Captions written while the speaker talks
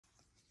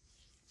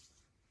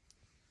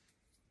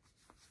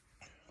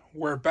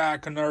We're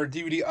back, another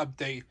DVD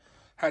update.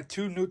 Had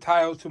two new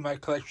titles to my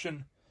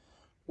collection.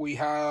 We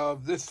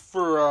have this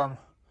for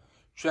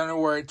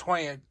January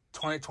 20th,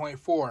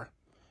 2024,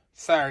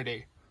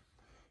 Saturday.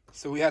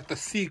 So we have the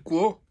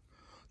sequel,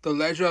 The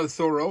Legend of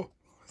Zorro,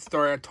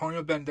 starring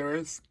Antonio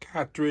Banderas,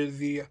 Catherine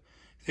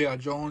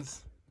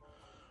Zeta-Jones.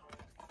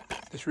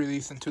 This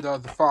released in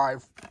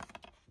 2005.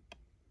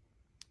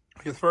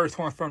 The first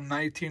one from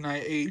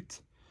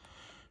 1998.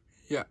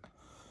 Yeah.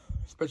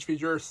 Special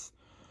features.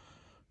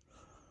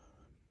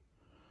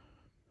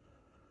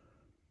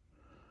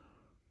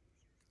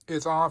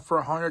 It's on for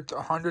 100 to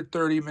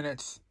 130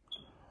 minutes.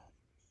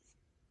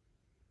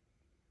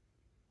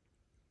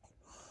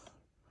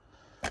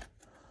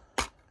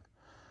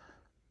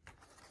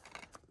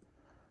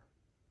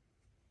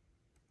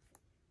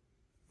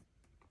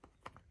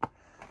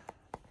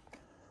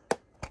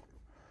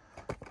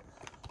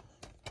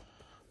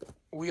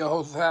 We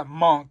also have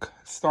Monk,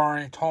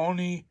 starring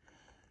Tony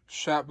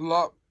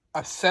Shablup,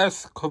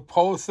 obsessed,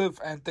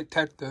 compulsive, and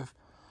detective.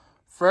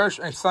 Fresh,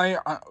 exciting,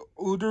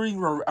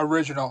 Udemy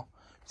original.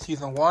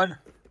 Season 1.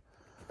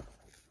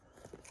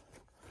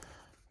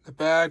 The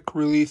Bag,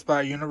 released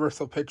by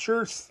Universal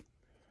Pictures.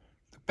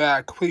 The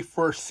Bag, complete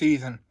first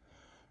season.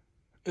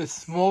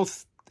 It's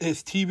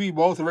TV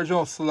most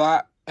original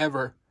slot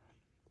ever.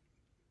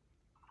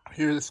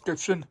 Here's the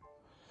description.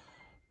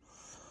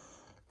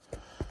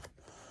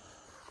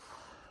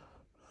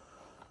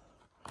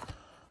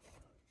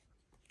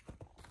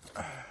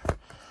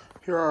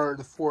 Here are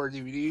the 4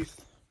 DVDs.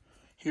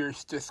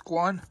 Here's disc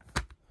 1.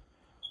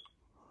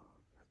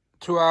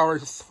 2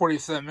 hours,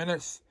 47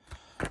 minutes.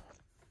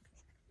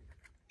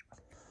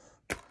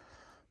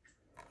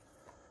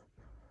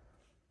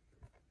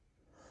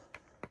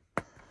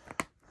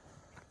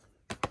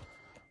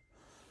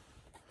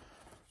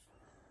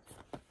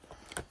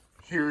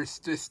 Here's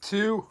disc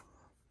 2.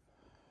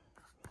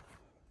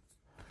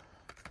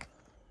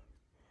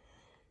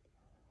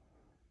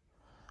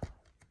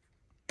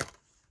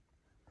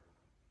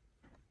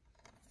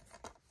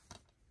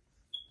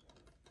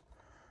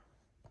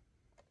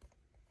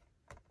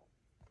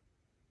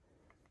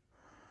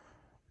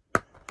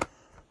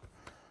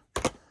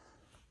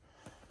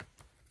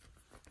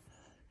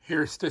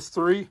 Here's disc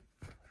 3.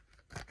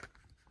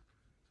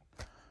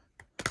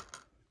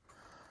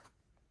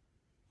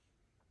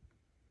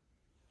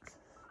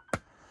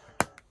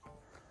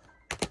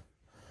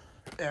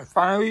 And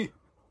finally,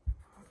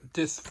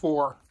 disc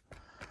 4,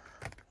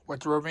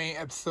 with the remaining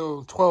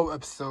 12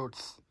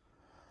 episodes.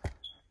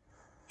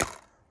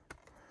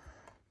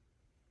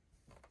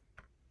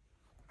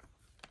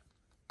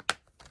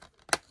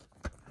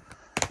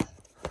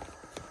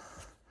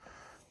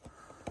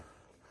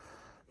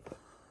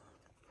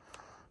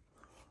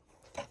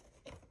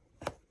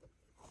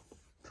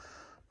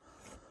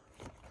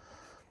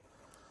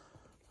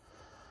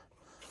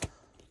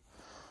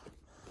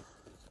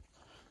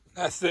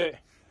 That's it.